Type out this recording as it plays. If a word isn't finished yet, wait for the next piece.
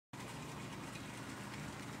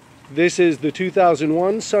This is the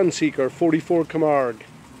 2001 Sunseeker 44 Camargue.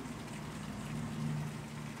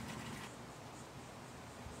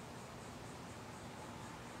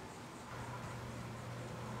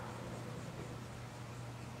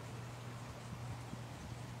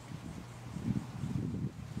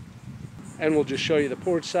 And we'll just show you the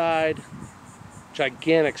port side.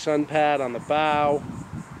 Gigantic sun pad on the bow.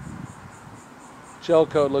 Gel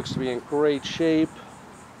coat looks to be in great shape.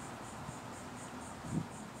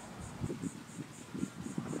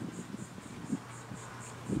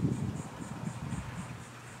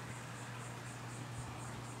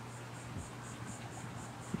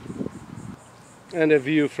 And a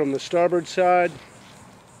view from the starboard side.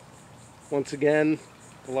 Once again,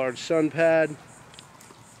 the large sun pad.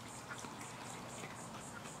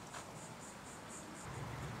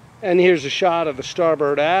 And here's a shot of the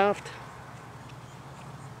starboard aft.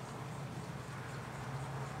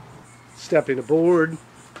 Stepping aboard.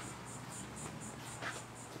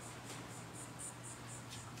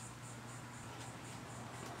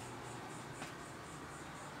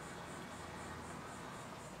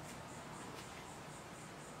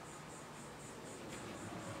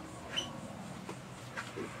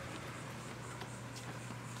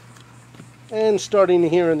 And starting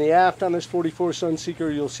here in the aft on this 44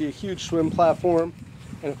 Sunseeker, you'll see a huge swim platform.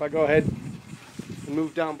 And if I go ahead and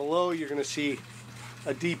move down below, you're going to see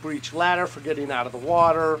a deep reach ladder for getting out of the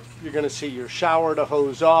water. You're going to see your shower to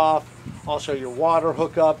hose off, also your water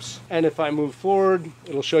hookups. And if I move forward,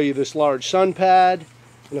 it'll show you this large sun pad.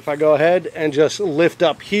 And if I go ahead and just lift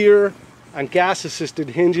up here on gas assisted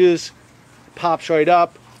hinges, pops right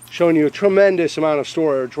up, showing you a tremendous amount of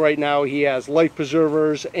storage. Right now he has life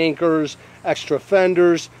preservers, anchors, extra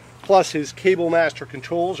fenders, plus his cable master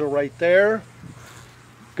controls are right there.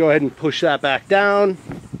 Go ahead and push that back down,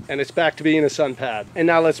 and it's back to being a sun pad. And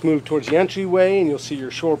now let's move towards the entryway, and you'll see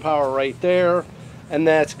your shore power right there. And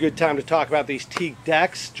that's a good time to talk about these teak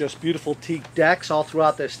decks, just beautiful teak decks all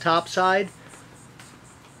throughout this top side.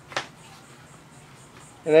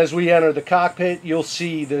 And as we enter the cockpit, you'll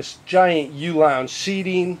see this giant U-lounge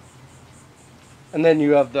seating. And then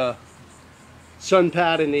you have the sun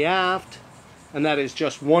pad in the aft. And that is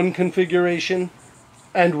just one configuration.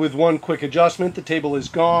 And with one quick adjustment, the table is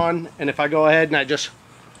gone. And if I go ahead and I just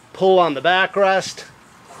pull on the backrest,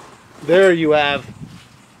 there you have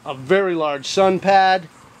a very large sun pad,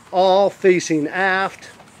 all facing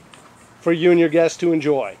aft for you and your guests to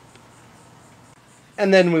enjoy.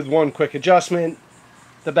 And then with one quick adjustment,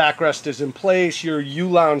 the backrest is in place, your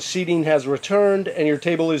U-lounge seating has returned, and your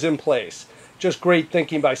table is in place. Just great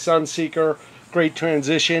thinking by Sunseeker, great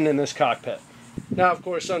transition in this cockpit. Now, of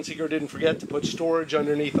course, Sunseeker didn't forget to put storage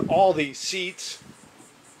underneath all these seats.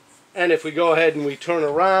 And if we go ahead and we turn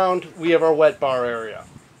around, we have our wet bar area.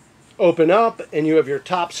 Open up, and you have your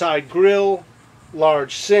topside grill,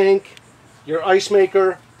 large sink, your ice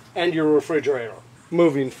maker, and your refrigerator.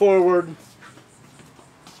 Moving forward,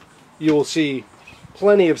 you will see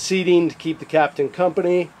plenty of seating to keep the captain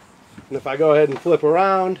company. And if I go ahead and flip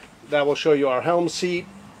around, that will show you our helm seat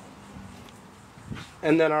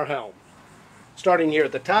and then our helm. Starting here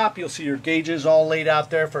at the top, you'll see your gauges all laid out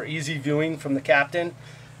there for easy viewing from the captain.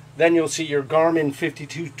 Then you'll see your Garmin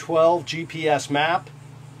 5212 GPS map.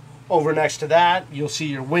 Over next to that, you'll see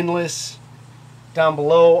your windlass. Down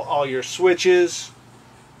below, all your switches.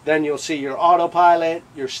 Then you'll see your autopilot,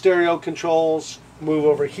 your stereo controls. Move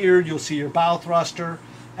over here, you'll see your bow thruster,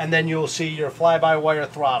 and then you'll see your fly-by-wire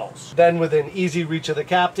throttles. Then within easy reach of the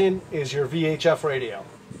captain is your VHF radio.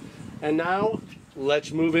 And now,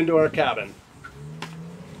 let's move into our cabin.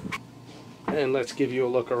 And let's give you a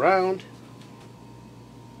look around.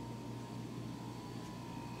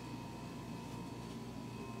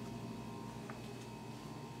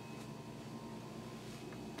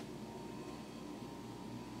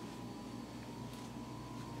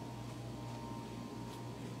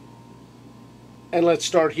 And let's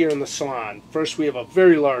start here in the salon. First, we have a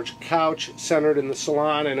very large couch centered in the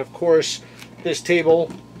salon, and of course this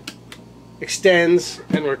table extends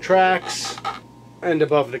and retracts. And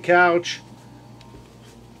above the couch,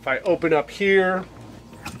 if I open up here,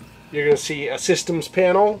 you're going to see a systems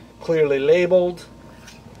panel clearly labeled.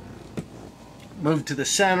 Move to the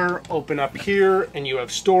center, open up here, and you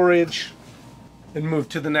have storage. Then move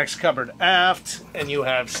to the next cupboard aft, and you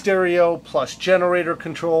have stereo plus generator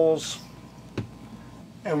controls.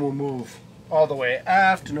 And we'll move all the way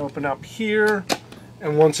aft and open up here.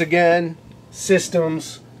 And once again,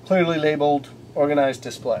 systems, clearly labeled, organized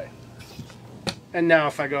display. And now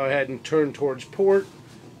if I go ahead and turn towards port,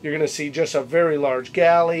 you're going to see just a very large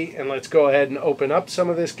galley. And let's go ahead and open up some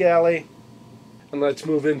of this galley. And let's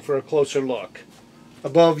move in for a closer look.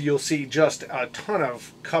 Above you'll see just a ton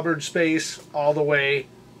of cupboard space all the way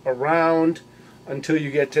around until you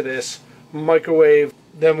get to this microwave.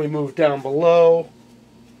 Then we move down below,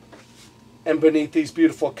 and beneath these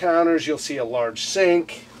beautiful counters you'll see a large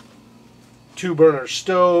sink, 2-burner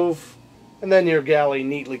stove, and then your galley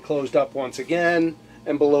neatly closed up once again.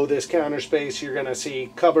 And below this counter space you're going to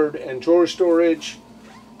see cupboard and drawer storage,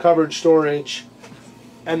 cupboard storage,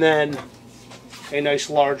 and then a nice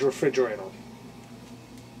large refrigerator.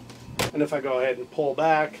 And if I go ahead and pull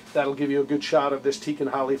back, that'll give you a good shot of this teak and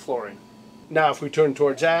holly flooring. Now if we turn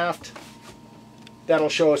towards aft, that'll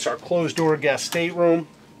show us our closed door guest stateroom.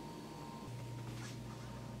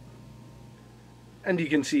 And you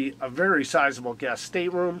can see a very sizable guest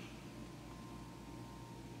stateroom.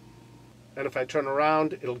 And if I turn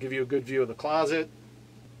around, it'll give you a good view of the closet.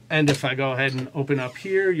 And if I go ahead and open up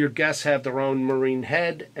here, your guests have their own marine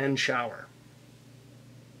head and shower.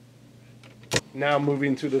 Now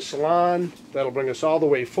moving through the salon, that'll bring us all the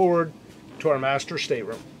way forward to our master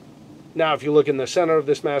stateroom. Now if you look in the center of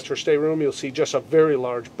this master stateroom, you'll see just a very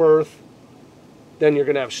large berth. Then you're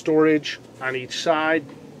going to have storage on each side.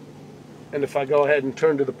 And if I go ahead and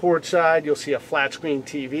turn to the port side, you'll see a flat screen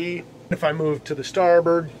TV. If I move to the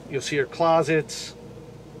starboard, you'll see your closets.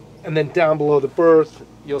 And then down below the berth,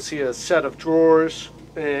 you'll see a set of drawers.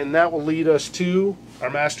 And that will lead us to our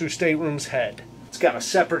master stateroom's head. It's got a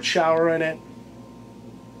separate shower in it.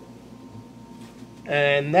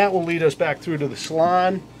 And that will lead us back through to the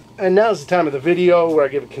salon. And now's the time of the video where I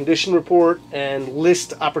give a condition report and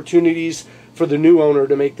list opportunities for the new owner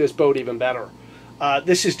to make this boat even better.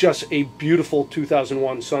 This is just a beautiful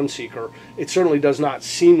 2001 Sunseeker. It certainly does not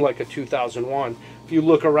seem like a 2001. If you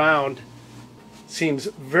look around, it seems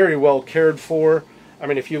very well cared for. I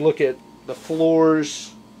mean, if you look at the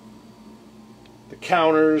floors, the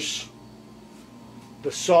counters,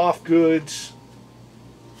 the soft goods,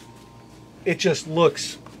 it just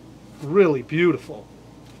looks really beautiful.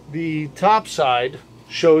 The top side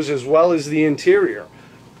shows as well as the interior.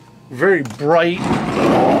 Very bright.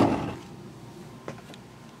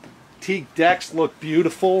 Teak decks look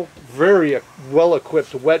beautiful. Very well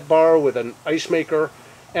equipped wet bar with an ice maker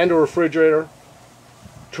and a refrigerator.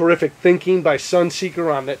 Terrific thinking by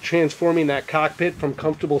Sunseeker on that, transforming that cockpit from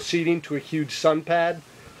comfortable seating to a huge sun pad.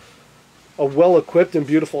 A well equipped and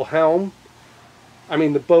beautiful helm. I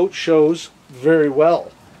mean, the boat shows very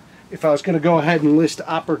well. If I was going to go ahead and list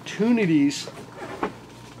opportunities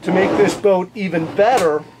to make this boat even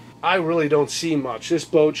better, I really don't see much. This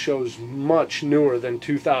boat shows much newer than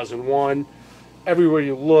 2001. Everywhere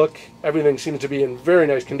you look, everything seems to be in very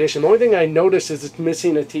nice condition. The only thing I notice is it's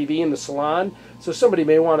missing a TV in the salon. So somebody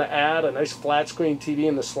may want to add a nice flat screen TV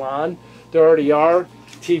in the salon. There already are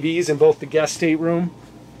TVs in both the guest stateroom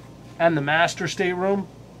and the master stateroom.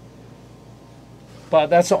 But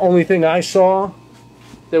that's the only thing I saw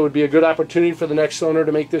that would be a good opportunity for the next owner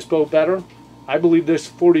to make this boat better. I believe this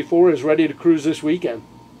 44 is ready to cruise this weekend.